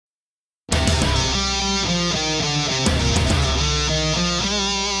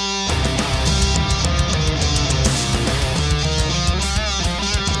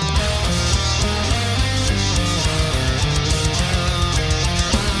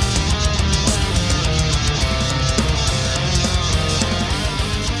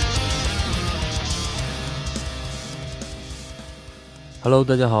Hello，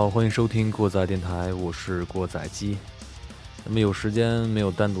 大家好，欢迎收听过载电台，我是过载机。那么有时间没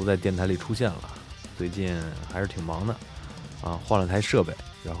有单独在电台里出现了，最近还是挺忙的啊，换了台设备，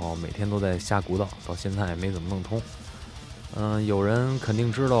然后每天都在瞎鼓捣，到现在也没怎么弄通。有人肯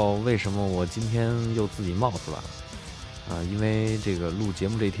定知道为什么我今天又自己冒出来了啊，因为这个录节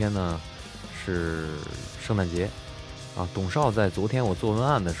目这天呢是圣诞节啊。董少在昨天我做文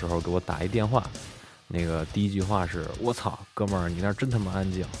案的时候给我打一电话。那个第一句话是我操哥们儿你那真他妈安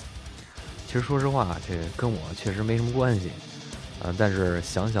静。其实说实话这跟我确实没什么关系但是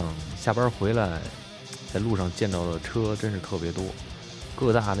想想下班回来在路上见到的车真是特别多，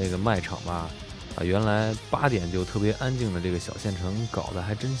各大那个卖场吧原来8点就特别安静的这个小县城搞得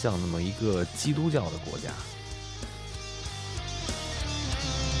还真像那么一个基督教的国家。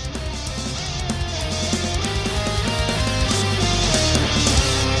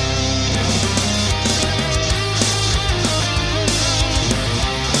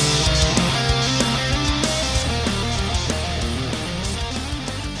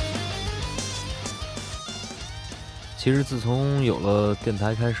其实自从有了电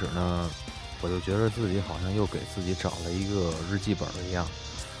台开始呢，我就觉得自己好像又给自己找了一个日记本一样，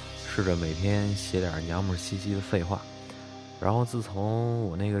试着每天写点娘们兮兮的废话。然后自从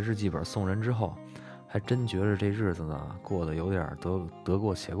我那个日记本送人之后，还真觉得这日子呢过得有点得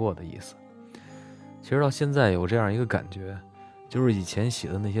过且过的意思。其实到现在有这样一个感觉，就是以前写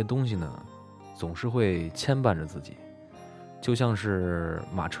的那些东西呢，总是会牵绊着自己。就像是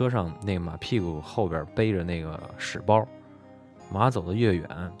马车上那个马屁股后边背着那个屎包，马走得越远，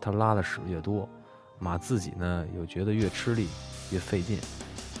它拉的屎越多，马自己呢又觉得越吃力越费劲。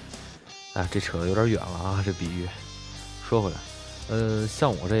这扯得有点远了啊，这比喻。说回来，像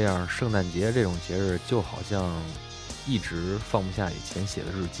我这样圣诞节这种节日，就好像一直放不下以前写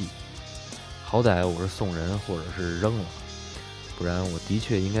的日记。好歹我是送人或者是扔了，不然我的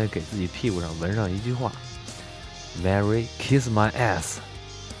确应该给自己屁股上纹上一句话。Mary, kiss my ass。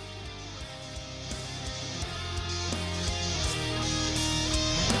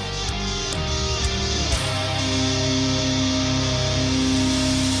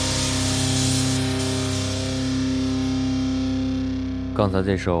 刚才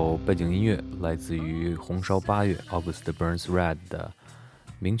这首背景音乐来自于红烧8月 August Burns Red 的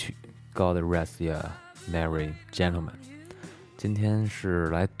名曲 God Rest Ya Merry Gentlemen。今天是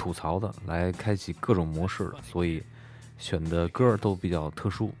来吐槽的，来开启各种模式的，所以选的歌都比较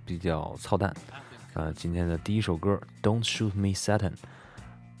特殊，比较操蛋。今天的第一首歌 Don't Shoot Me Satan。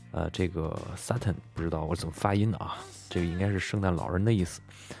这个 Satan 不知道我怎么发音的啊，这个应该是圣诞老人的意思，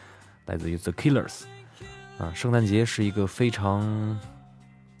来自于 The Killers。圣诞节是一个非常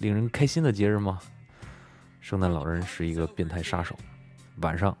令人开心的节日吗？圣诞老人是一个变态杀手，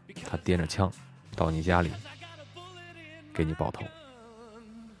晚上他掂着枪到你家里给你爆头。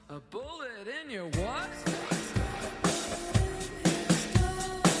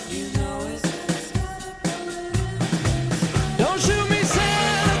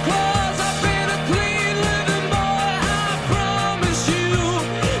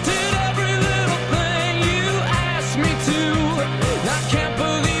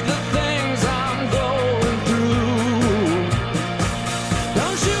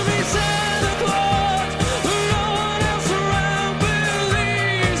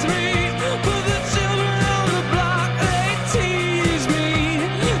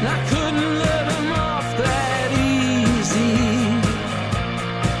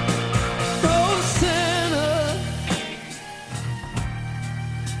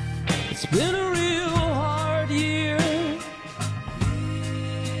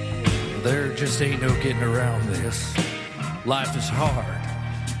Just ain't no getting around this. Life is hard.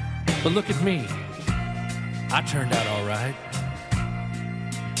 But look at me. I turned out all right.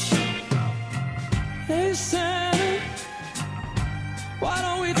 Hey Santa, why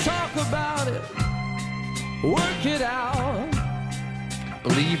don't we talk about it? Work it out.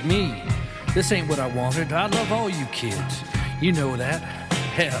 Believe me, this ain't what I wanted. I love all you kids. You know that.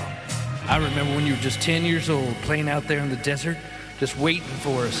 Hell, I remember when you were just 10 years old playing out there in the desert, just waiting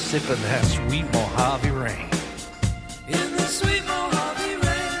for a sip of that sweet Mojave rain. In the sweet Mojave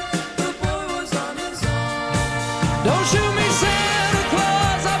rain, the boy was on his own. Don't shoot me, Santa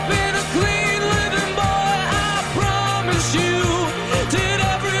Claus, I've been a clean living boy. I promise you, did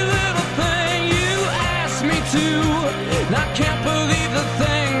every little thing you asked me to. And I can't believe the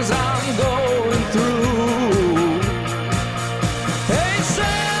things I'm going through. Hey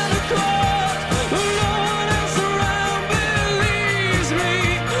Santa Claus, no one else around believes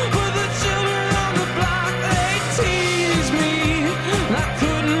me, but the children on the block, they tease me, and I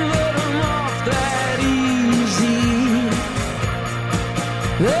couldn't let them off that easy.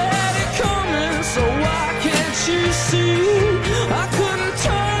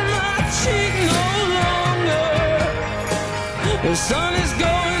 The sun is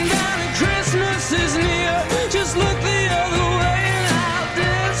going down and Christmas is near. Just look the other way and I'll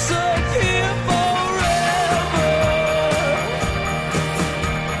disappear forever.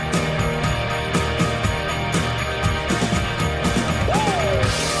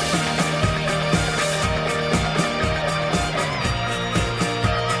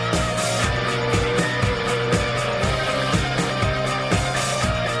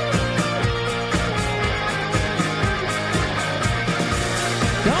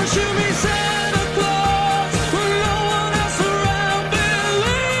 Don't shoot me, Santa Claus, when no one else around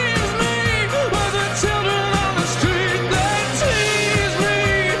believes me. But the children on the street, they tease me.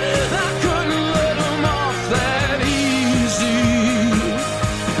 I couldn't let them off that easy.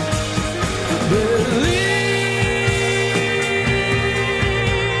 Believe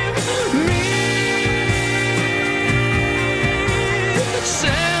me,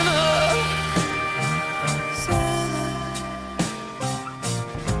 Santa.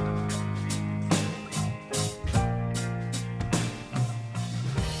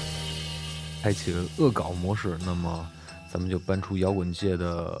开启了恶搞模式，那么咱们就搬出摇滚界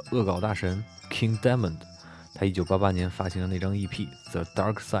的恶搞大神 King Diamond， 他1988年发行的那张 EP The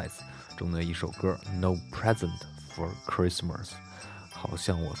Dark Side 中的一首歌 No Present for Christmas， 好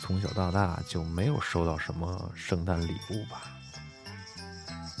像我从小到大就没有收到什么圣诞礼物吧。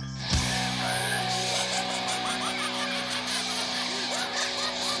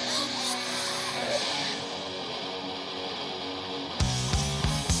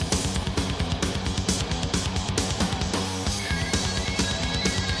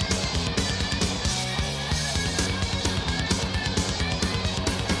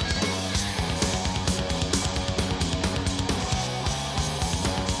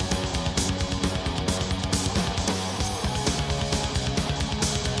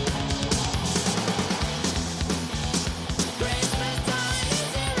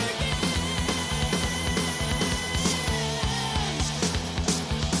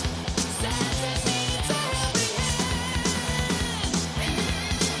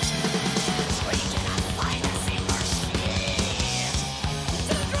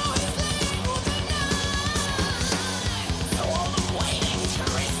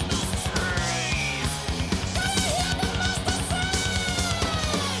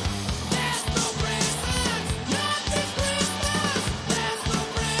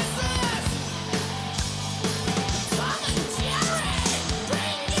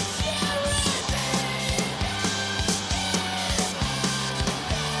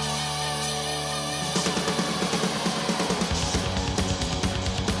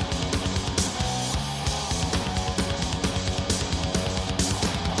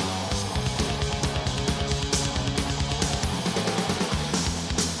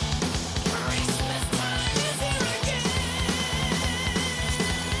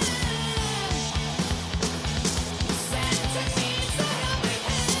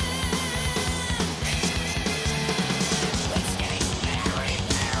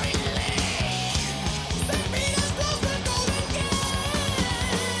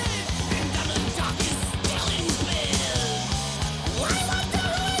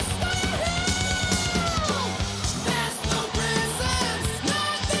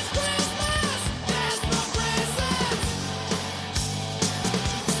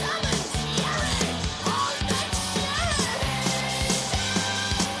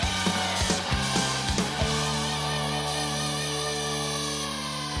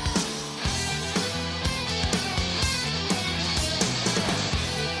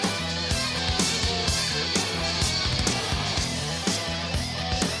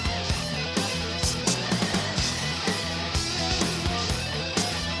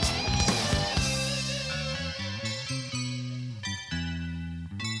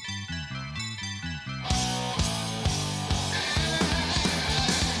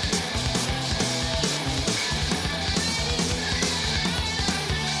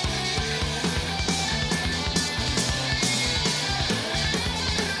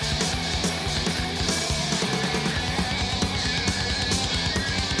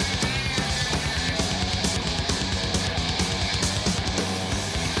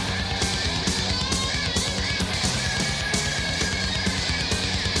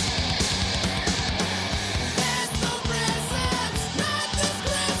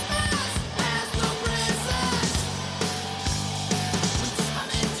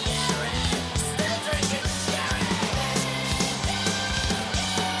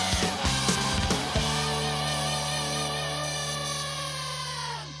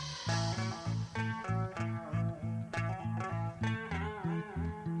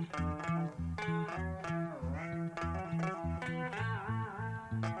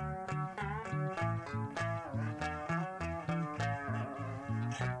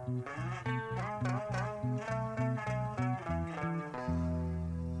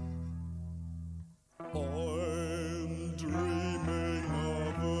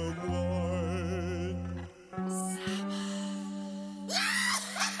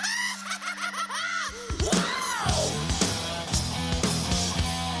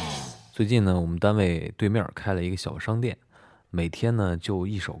最近呢，我们单位对面开了一个小商店，每天呢就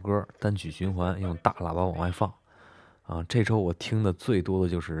一首歌单曲循环，用大喇叭往外放。这周我听的最多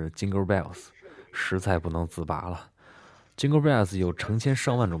的就是《Jingle Bells》，实在不能自拔了。Jingle Bells 有成千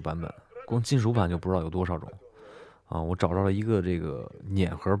上万种版本，光金属版就不知道有多少种。我找到了一个这个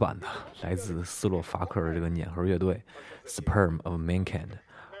碾核版的，来自斯洛伐克的这个碾核乐队 Sperm of Mankind。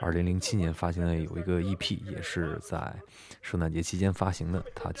2007年发行的有一个 EP， 也是在圣诞节期间发行的，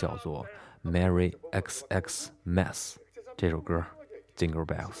它叫做 Merry XX Mess。这首歌 Jingle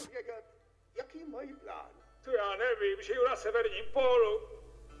Bells。Tu já nevím, že ju na severním pólu.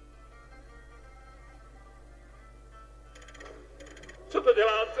 Co to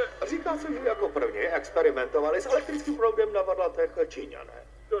děláte? Říká se, že jako první experimentovali s elektrickým proudem na varlatech Číňané.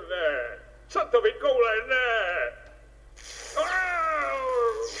 To ne. Co to vy koule, ne.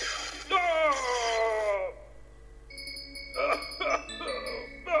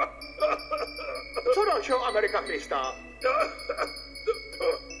 Co dalšího Amerika chystá?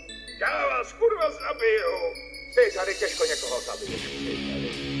 Já vás kurva zabiju. Ty tady těžko někoho zabiješ.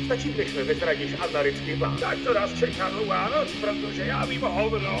 Stačí, když mi vyzradíš americký plán. Tak to nás čeká nová noc, protože já vím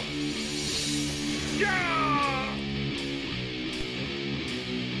hovno. Já!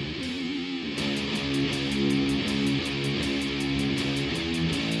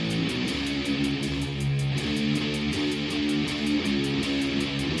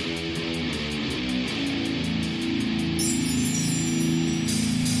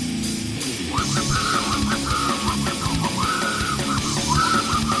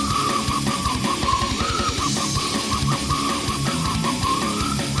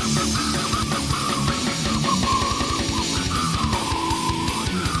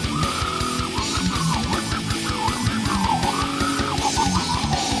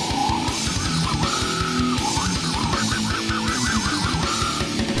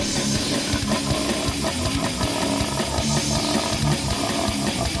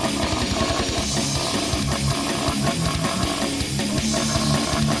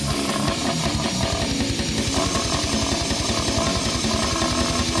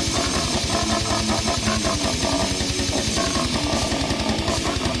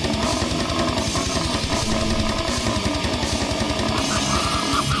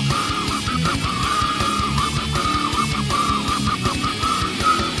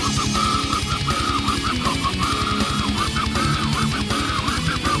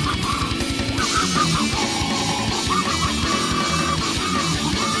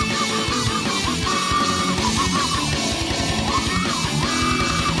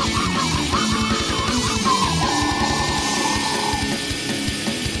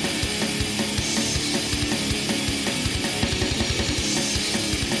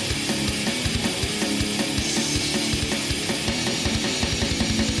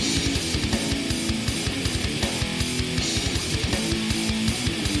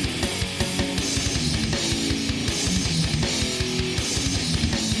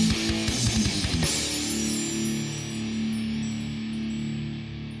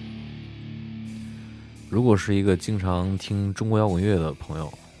如果是一个经常听中国摇滚乐的朋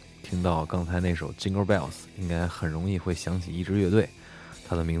友，听到刚才那首 Jingle Bells， 应该很容易会想起一支乐队，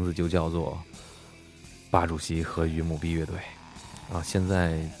它的名字就叫做巴主席和云母碧乐队。现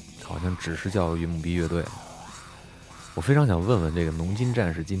在好像只是叫云母碧乐队了。我非常想问问这个农金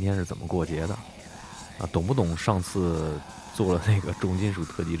战士今天是怎么过节的？懂不懂上次做了那个重金属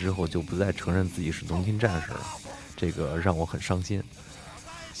特辑之后就不再承认自己是农金战士了？这个让我很伤心。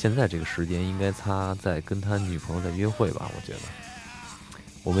现在这个时间应该他在跟他女朋友在约会吧，我觉得。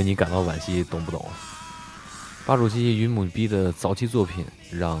我为你感到惋惜，懂不懂？巴主席云母逼的早期作品，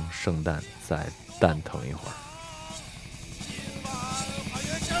让圣诞再蛋疼一会儿。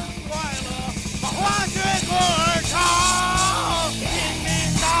花雪歌儿唱，叮叮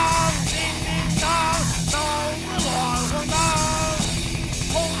当，叮叮当，脑子乱晃荡。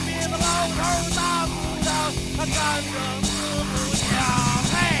红鼻子老头打鼓掌，他站着四不像。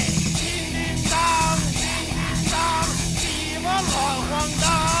嘿，叮叮当，叮叮当，鸡巴乱晃荡。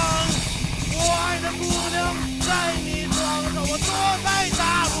我爱的姑娘在你床上，我坐在大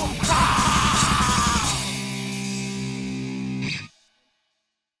路上。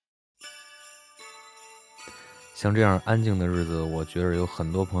像这样安静的日子，我觉得有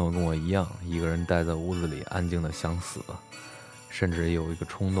很多朋友跟我一样，一个人待在屋子里安静的想死，甚至也有一个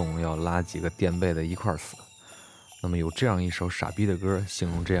冲动要拉几个垫背的一块死。那么有这样一首傻逼的歌形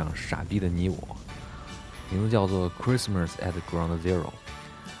容这样傻逼的你我，名字叫做 Christmas at Ground Zero，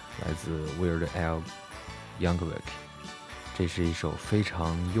 来自 Weird Al Yankovic。 这是一首非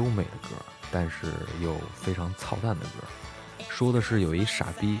常优美的歌，但是又非常操蛋的歌。说的是有一傻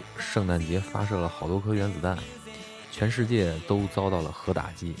逼圣诞节发射了好多颗原子弹，全世界都遭到了核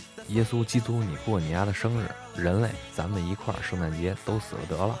打击。耶稣基督，你过你丫的生日，人类咱们一块儿圣诞节都死了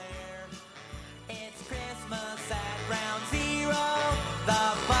得了。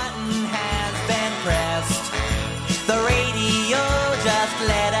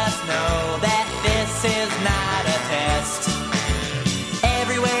Let us know that this is not a test.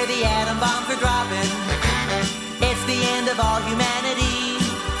 Everywhere the atom bombs are dropping, it's the end of all humanity.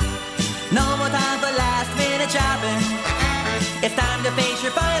 No more time for last minute shopping. It's time to face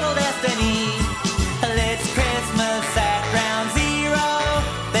your final destiny. It's Christmas at ground zero.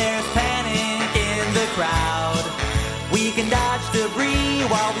 There's panic in the crowd. We can dodge debris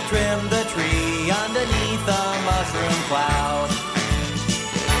while we trim the tree underneath a mushroom cloud.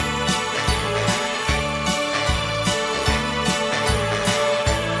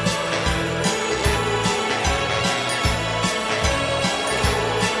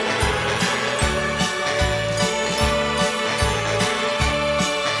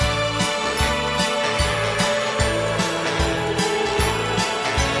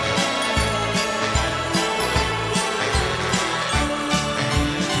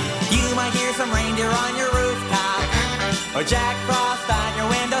 On your rooftop, or Jack Frost on your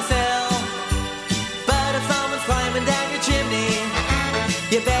windowsill. But if someone's climbing down your chimney,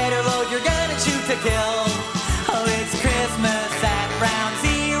 you better load your gun and shoot to kill. Oh, it's Christmas at ground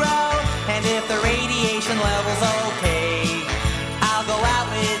zero, and if the radiation level's okay, I'll go out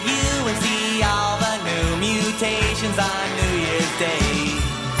with you and see all the new mutations on New Year's Day.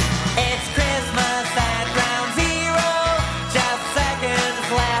 It's Christmas at ground zero, just seconds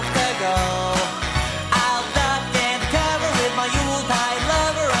left to go.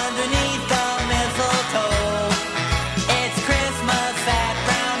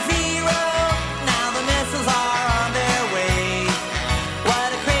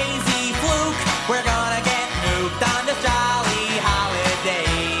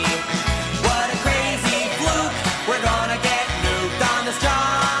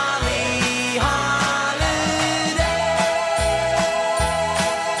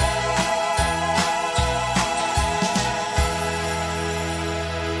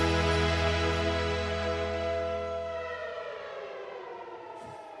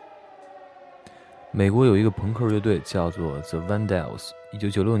美国有一个朋克乐队叫做 The Vol.036，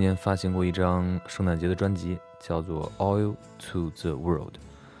 1996年发行过一张圣诞节的专辑，叫做 Vol.036，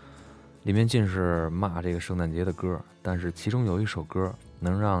 里面尽是骂这个圣诞节的歌，但是其中有一首歌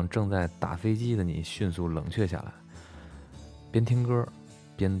能让正在打飞机的你迅速冷却下来，边听歌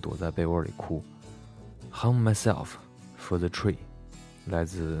边躲在被窝里哭。 Hung Myself for the Tree 来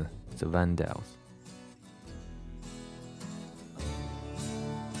自 The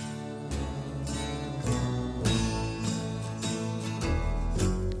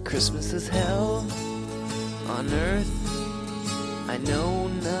is hell on earth. I know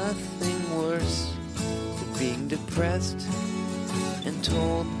nothing worse than being depressed and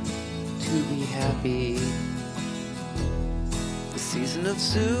told to be happy. The season of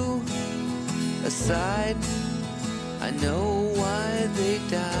suicide, I know why they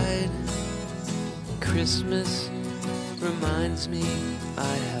died. Christmas reminds me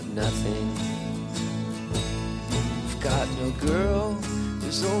I have nothing. I've got no girl,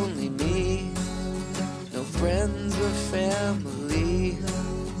 there's only me, no friends or family.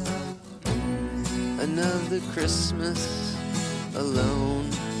 Another Christmas alone.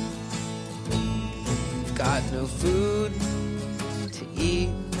 I've got no food to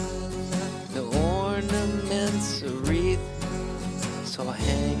eat, no ornaments or wreath, so I'll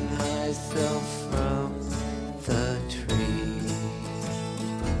hang myself from the tree.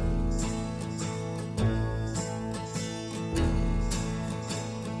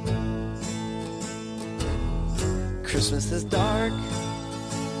 Christmas is dark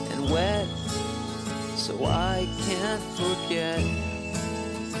and wet, so I can't forget.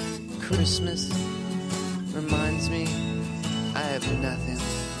 Christmas reminds me I have nothing.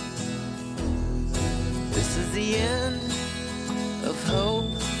 This is the end of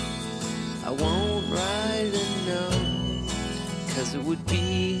hope. I won't write a note, 'cause it would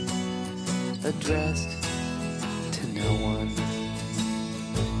be addressed to no one.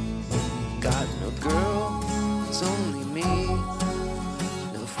 Got no girl, it's only me,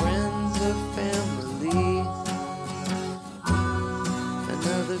 no friends or family.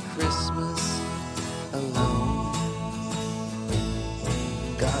 Another Christmas alone.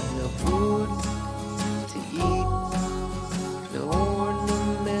 Got no food to eat, no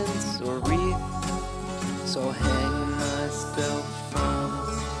ornaments or wreath, so I'll hang myself from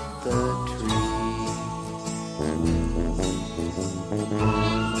the tree.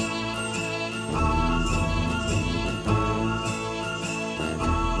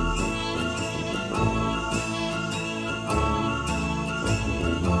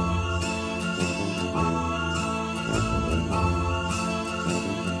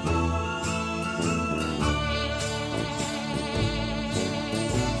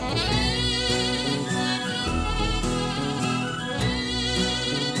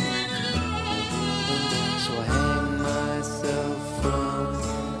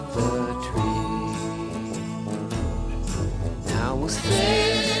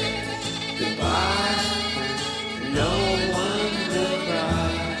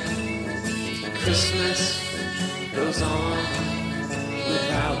 goes on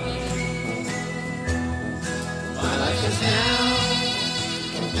without me. My life is now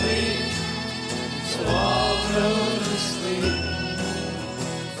complete, so I'll go to sleep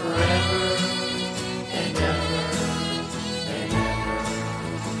forever and ever and ever.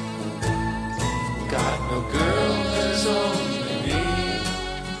 Got no girl, there's only me,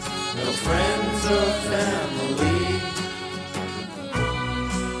 no friends or family.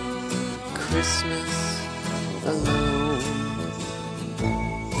 Christmas alone.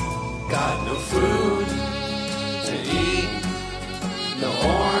 Got no food to eat, no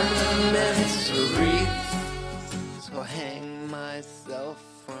ornaments or wreaths, so I hang myself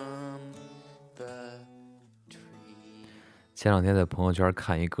from the tree. 前两天在朋友圈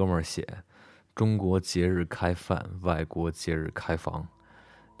看一哥们儿写中国节日开饭，外国节日开房。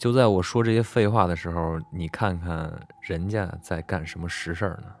就在我说这些废话的时候，你看看人家在干什么实事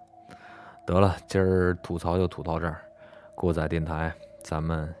呢？得了，今儿吐槽就吐到这儿，过载电台，咱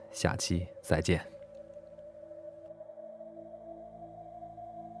们下期再见。